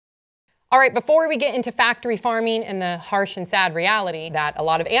All right, before we get into factory farming and the harsh and sad reality that a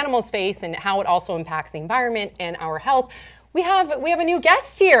lot of animals face and how it also impacts the environment and our health, we have a new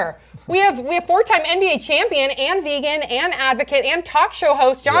guest here. We have four-time NBA champion and vegan and advocate and talk show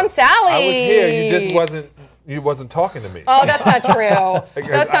host John Sally. I was here. You wasn't talking to me. Oh, that's not true.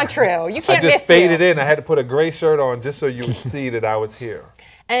 That's not true. You can't miss I just faded in. I had to put a gray shirt on just so you would see that I was here.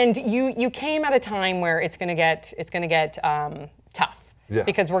 And you came at a time where it's gonna get tough. Yeah.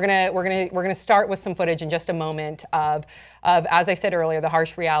 Because we're gonna start with some footage in just a moment of as I said earlier, the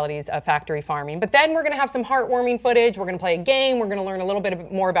harsh realities of factory farming. But then we're gonna have some heartwarming footage. We're gonna play a game. We're gonna learn a little bit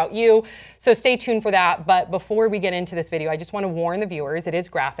more about you. So stay tuned for that. But before we get into this video, I just want to warn the viewers: it is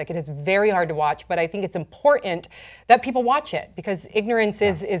graphic. It is very hard to watch. But I think it's important that people watch it because ignorance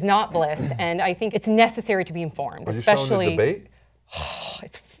is not bliss, and I think it's necessary to be informed. Are you especially showing the debate?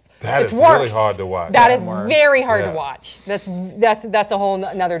 It's really worse. hard to watch. That is very hard to watch. That's a whole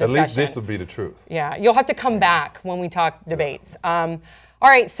another discussion. At least this will be the truth. Yeah, you'll have to come back when we talk debates. All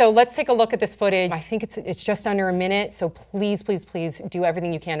right, so let's take a look at this footage. I think it's just under a minute, so please, please, please do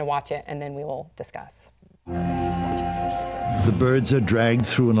everything you can to watch it, and then we will discuss. The birds are dragged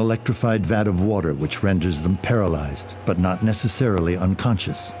through an electrified vat of water which renders them paralyzed, but not necessarily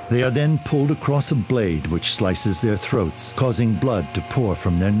unconscious. They are then pulled across a blade which slices their throats, causing blood to pour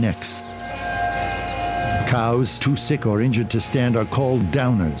from their necks. Cows too sick or injured to stand are called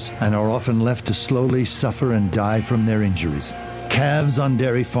downers and are often left to slowly suffer and die from their injuries. Calves on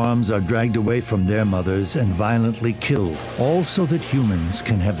dairy farms are dragged away from their mothers and violently killed, all so that humans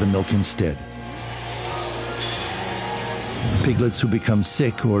can have the milk instead. Piglets who become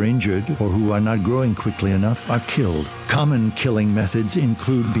sick or injured or who are not growing quickly enough are killed. Common killing methods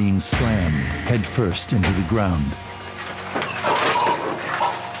include being slammed headfirst into the ground.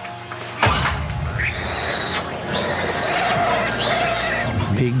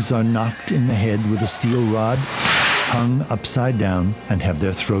 Pigs are knocked in the head with a steel rod, hung upside down, and have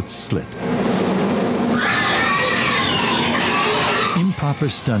their throats slit. Improper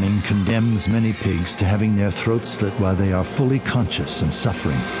stunning condemns many pigs to having their throats slit while they are fully conscious and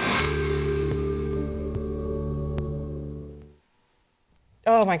suffering.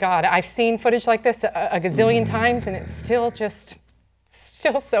 Oh my God, I've seen footage like this a gazillion times, and it's still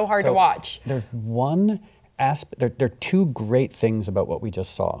so hard to watch. There's one aspect, there are two great things about what we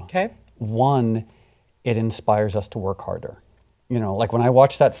just saw. Okay. One, it inspires us to work harder. You know, like when I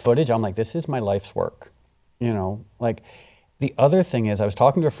watch that footage, I'm like, this is my life's work. You know, like, the other thing is, I was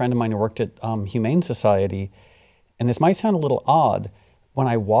talking to a friend of mine who worked at Humane Society, and this might sound a little odd. When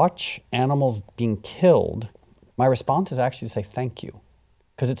I watch animals being killed, my response is actually to say thank you,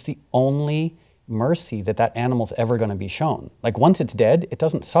 because it's the only mercy that animal's ever going to be shown. Like once it's dead, it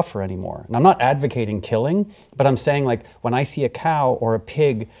doesn't suffer anymore. And I'm not advocating killing, but I'm saying like when I see a cow or a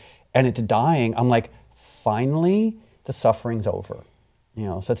pig and it's dying, I'm like, finally, the suffering's over. You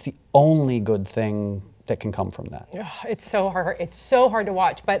know, so it's the only good thing that can come from that. It's so hard. It's so hard to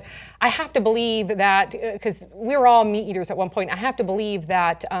watch. But I have to believe that, because we were all meat eaters at one point, I have to believe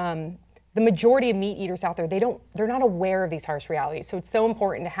that the majority of meat eaters out there, they're not aware of these harsh realities. So it's so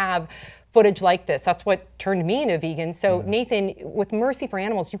important to have footage like this. That's what turned me into a vegan. So Nathan, with Mercy for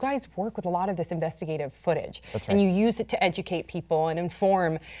Animals, you guys work with a lot of this investigative footage. That's right. And you use it to educate people and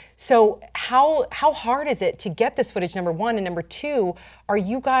inform. So how hard is it to get this footage, number one? And number two, are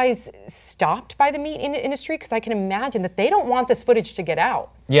you guys stopped by the meat industry? Because I can imagine that they don't want this footage to get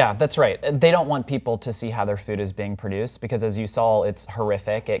out. Yeah, that's right. They don't want people to see how their food is being produced because, as you saw, it's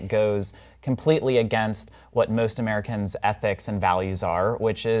horrific. It goes completely against what most Americans' ethics and values are,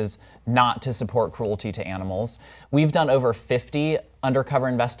 which is not to support cruelty to animals. We've done over 50 undercover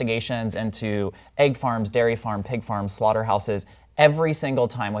investigations into egg farms, dairy farms, pig farms, slaughterhouses. Every single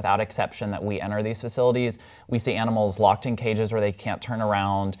time, without exception, that we enter these facilities, we see animals locked in cages where they can't turn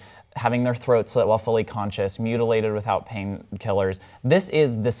around, having their throats slit while fully conscious, mutilated without painkillers. This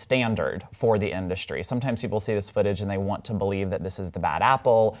is the standard for the industry. Sometimes people see this footage and they want to believe that this is the bad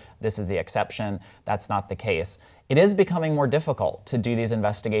apple, this is the exception. That's not the case. It is becoming more difficult to do these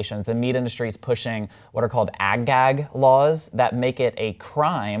investigations. The meat industry is pushing what are called ag-gag laws that make it a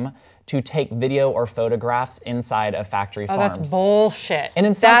crime to take video or photographs inside of factory farms. That's bullshit. And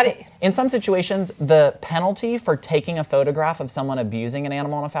in some situations, the penalty for taking a photograph of someone abusing an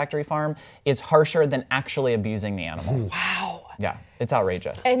animal on a factory farm is harsher than actually abusing the animals. Wow. Yeah, it's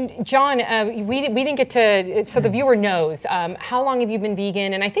outrageous. And John, we didn't get to, so the viewer knows, how long have you been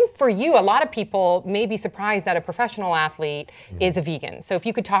vegan? And I think for you, a lot of people may be surprised that a professional athlete is a vegan. So if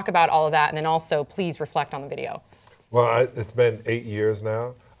you could talk about all of that, and then also please reflect on the video. Well, it's been 8 years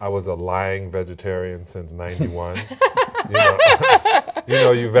now. I was a lying vegetarian since '91.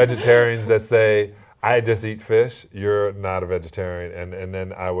 You vegetarians that say, I just eat fish, you're not a vegetarian. And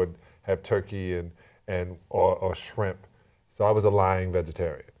then I would have turkey or shrimp. So I was a lying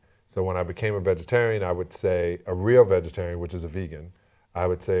vegetarian. So when I became a vegetarian, I would say, a real vegetarian, which is a vegan, I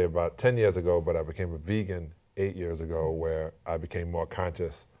would say about 10 years ago, but I became a vegan 8 years ago, where I became more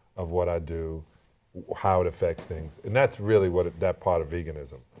conscious of what I do, how it affects things. And that's really that part of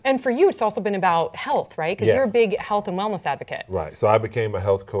veganism. And for you, it's also been about health, right? Because you're a big health and wellness advocate. Right. So I became a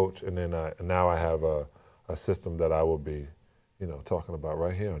health coach, and then now I have a system that I will be, talking about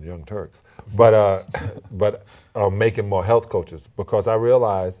right here on Young Turks. But making more health coaches, because I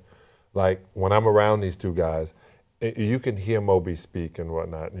realize, like, when I'm around these two guys, you can hear Moby speak and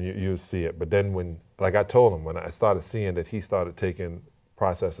whatnot, and you see it. But then like I told him, when I started seeing that he started taking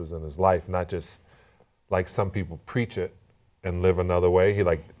processes in his life, not just like some people preach it and live another way. He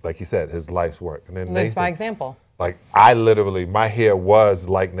like he said, his life's work. And then lives by example. Like I literally, my hair was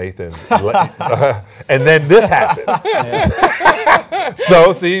like Nathan's, and then this happened.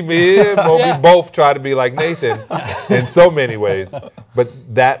 So see, me and Moby both try to be like Nathan in so many ways. But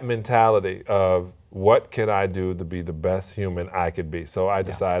that mentality of, what can I do to be the best human I could be? So I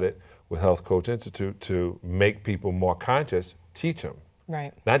decided with Health Coach Institute to make people more conscious, teach them.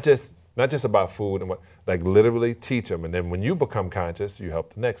 Right. Not just about food and what, like literally teach them. And then when you become conscious, you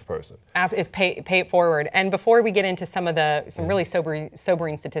help the next person. It's pay it forward. And before we get into some really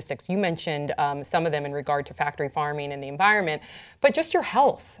sobering statistics, you mentioned some of them in regard to factory farming and the environment, but just your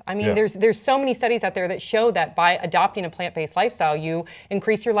health. I mean, there's so many studies out there that show that by adopting a plant-based lifestyle, you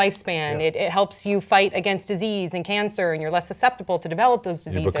increase your lifespan. It helps you fight against disease and cancer, and you're less susceptible to develop those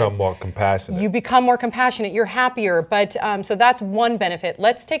diseases. You become more compassionate. You're happier. But so that's one benefit.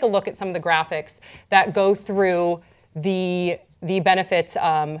 Let's take a look at some of the graphics that go through the benefits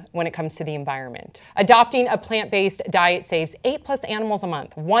when it comes to the environment. Adopting a plant-based diet saves 8+ animals a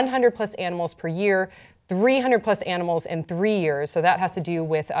month, 100+ animals per year, 300+ animals in 3 years. So that has to do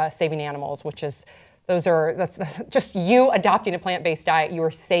with saving animals, which is that's just you adopting a plant-based diet, you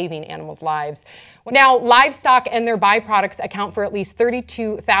are saving animals' lives. Now, livestock and their byproducts account for at least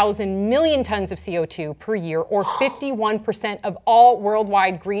 32,000 million tons of CO2 per year, or 51% of all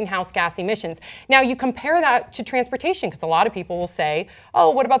worldwide greenhouse gas emissions. Now, you compare that to transportation, because a lot of people will say, oh,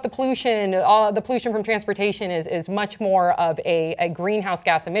 what about the pollution? The pollution from transportation is much more of a greenhouse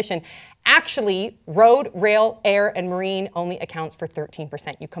gas emission. Actually, road, rail, air, and marine only accounts for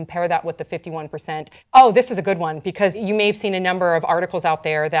 13%. You compare that with the 51%. Oh, this is a good one, because you may have seen a number of articles out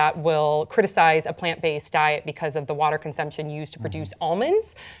there that will criticize a plant-based diet because of the water consumption used to produce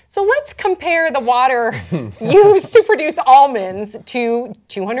almonds. So let's compare the water used to produce almonds to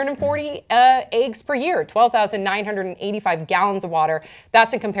 240 eggs per year, 12,985 gallons of water.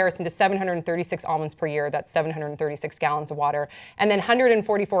 That's in comparison to 736 almonds per year. That's 736 gallons of water. And then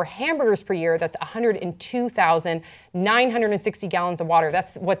 144 hamburgers per year. That's 102,960 gallons of water.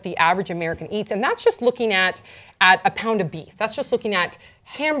 That's what the average American eats. And that's just looking at a pound of beef. That's just looking at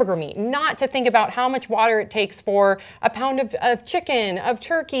hamburger meat, not to think about how much water it takes for a pound of chicken, of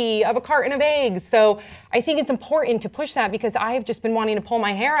turkey, of a carton of eggs. So I think it's important to push that, because I have just been wanting to pull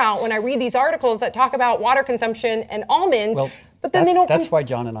my hair out when I read these articles that talk about water consumption and almonds. Well, but then they don't. That's why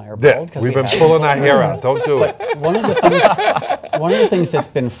John and I are bald. We've been pulling our hair out. Don't do it. One of the things that's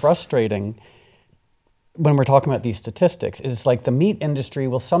been frustrating when we're talking about these statistics is, like, the meat industry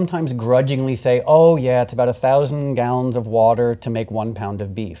will sometimes grudgingly say, oh yeah, it's about 1,000 gallons of water to make 1 pound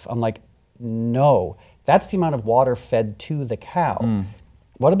of beef. I'm like, no, that's the amount of water fed to the cow.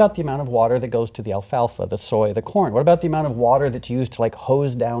 What about the amount of water that goes to the alfalfa, the soy, the corn? What about the amount of water that's used to, like,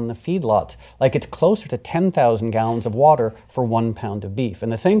 hose down the feedlots? Like, it's closer to 10,000 gallons of water for 1 pound of beef.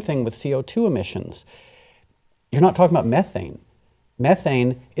 And the same thing with CO2 emissions. You're not talking about methane.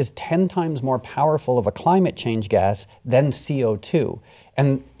 Methane is 10 times more powerful of a climate change gas than CO2.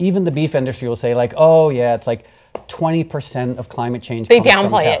 And even the beef industry will say, like, oh yeah, it's like 20% of climate change comes from cows. They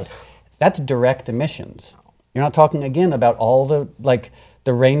downplay it. That's direct emissions. You're not talking, again, about all the, like,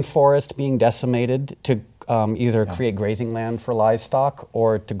 the rainforest being decimated to either create grazing land for livestock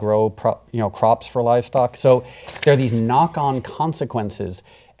or to grow crops for livestock. So there are these knock-on consequences.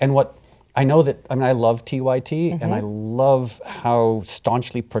 And what I know that, I mean, I love TYT and I love how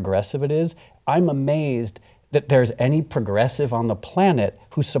staunchly progressive it is. I'm amazed that there's any progressive on the planet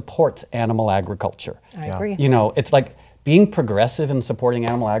who supports animal agriculture. I agree. You know, it's like being progressive and supporting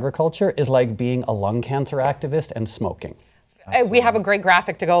animal agriculture is like being a lung cancer activist and smoking. We have a great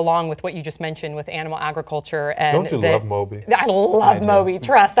graphic to go along with what you just mentioned with animal agriculture. And don't you love Moby? I love Moby.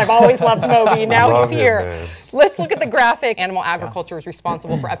 Trust, I've always loved Moby. Now Love he's him, here. man. Let's look at the graphic. Animal agriculture is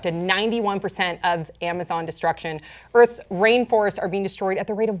responsible for up to 91% of Amazon destruction. Earth's rainforests are being destroyed at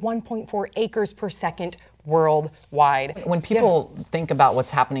the rate of 1.4 acres per second worldwide. When people think about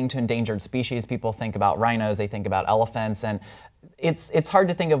what's happening to endangered species, people think about rhinos, they think about elephants, and it's hard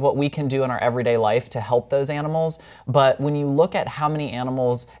to think of what we can do in our everyday life to help those animals. But when you look at how many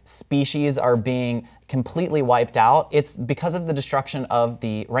animals, species are being completely wiped out, it's because of the destruction of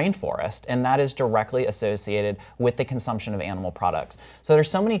the rainforest, and that is directly associated with the consumption of animal products. So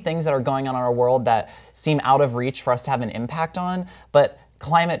there's so many things that are going on in our world that seem out of reach for us to have an impact on, but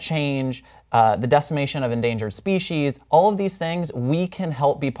climate change, the decimation of endangered species, all of these things, we can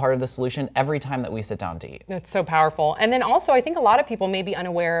help be part of the solution every time that we sit down to eat. That's so powerful. And then also, I think a lot of people may be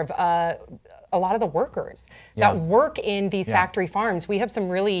unaware of a lot of the workers that work in these factory farms. We have some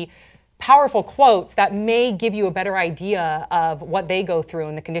really powerful quotes that may give you a better idea of what they go through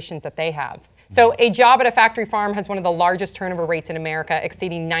and the conditions that they have. So a job at a factory farm has one of the largest turnover rates in America,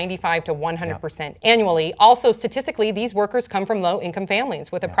 exceeding 95 to 100% annually. Also, statistically, these workers come from low-income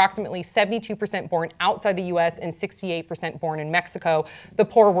families, with approximately 72% born outside the U.S. and 68% born in Mexico. The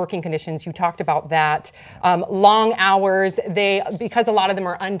poor working conditions, you talked about that. Long hours, because a lot of them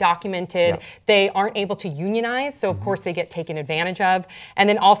are undocumented, they aren't able to unionize, so of course they get taken advantage of. And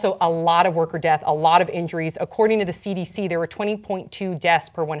then also a lot of worker death, a lot of injuries. According to the CDC, there were 20.2 deaths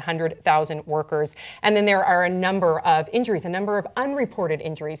per 100,000 workers. And then there are a number of injuries, a number of unreported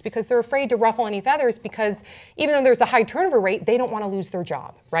injuries, because they're afraid to ruffle any feathers, because even though there's a high turnover rate, they don't want to lose their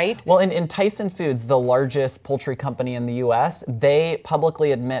job, right? Well, in Tyson Foods, the largest poultry company in the US, they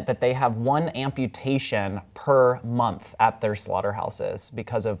publicly admit that they have 1 amputation per month at their slaughterhouses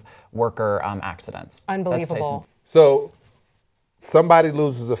because of worker accidents. Unbelievable. So somebody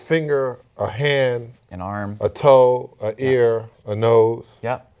loses a finger, a hand, An arm, a toe, an ear, a nose.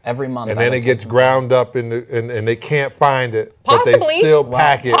 Yep. Every month. And then it gets ground up and they can't find it, Possibly. but they still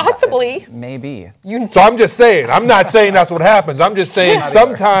pack it. Possibly. Maybe. So I'm just saying, I'm not saying that's what happens. I'm just saying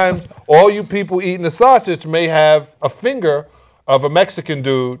sometimes all you people eating the sausage may have a finger of a Mexican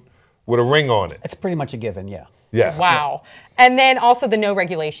dude with a ring on it. It's pretty much a given, yeah. Yeah. Wow. And then also the no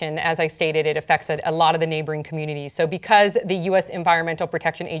regulation, as I stated, it affects a lot of the neighboring communities. So because the U.S. Environmental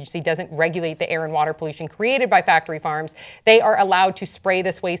Protection Agency doesn't regulate the air and water pollution created by factory farms, they are allowed to spray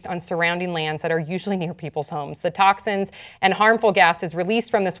this waste on surrounding lands that are usually near people's homes. The toxins and harmful gases released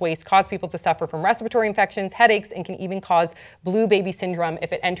from this waste cause people to suffer from respiratory infections, headaches, and can even cause blue baby syndrome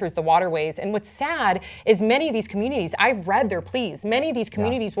if it enters the waterways. And what's sad is many of these communities, I've read their pleas, many of these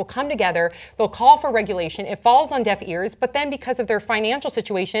communities will come together, they'll call for regulation, it falls on deaf ears, but then because of their financial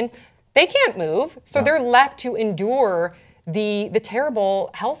situation, they can't move. So they're left to endure the terrible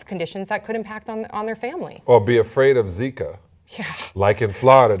health conditions that could impact on their family. Or be afraid of Zika. Yeah. Like in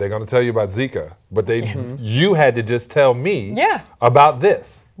Florida, they're going to tell you about Zika, but you had to just tell me about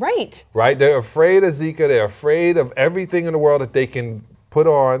this. Right. Right? They're afraid of Zika. They're afraid of everything in the world that they can put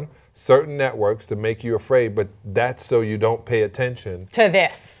on certain networks to make you afraid, but that's so you don't pay attention to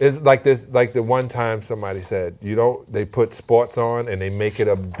this. It's like this, like the one time somebody said, they put sports on and they make it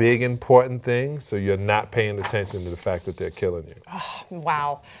a big important thing, so you're not paying attention to the fact that they're killing you. Oh,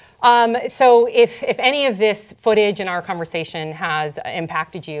 wow. So if any of this footage in our conversation has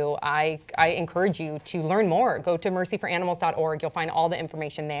impacted you, I encourage you to learn more. Go to mercyforanimals.org. You'll find all the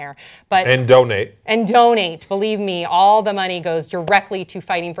information there. And donate. And donate. Believe me, all the money goes directly to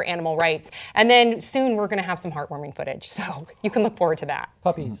fighting for animal rights. And then soon we're going to have some heartwarming footage. So you can look forward to that.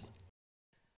 Puppies.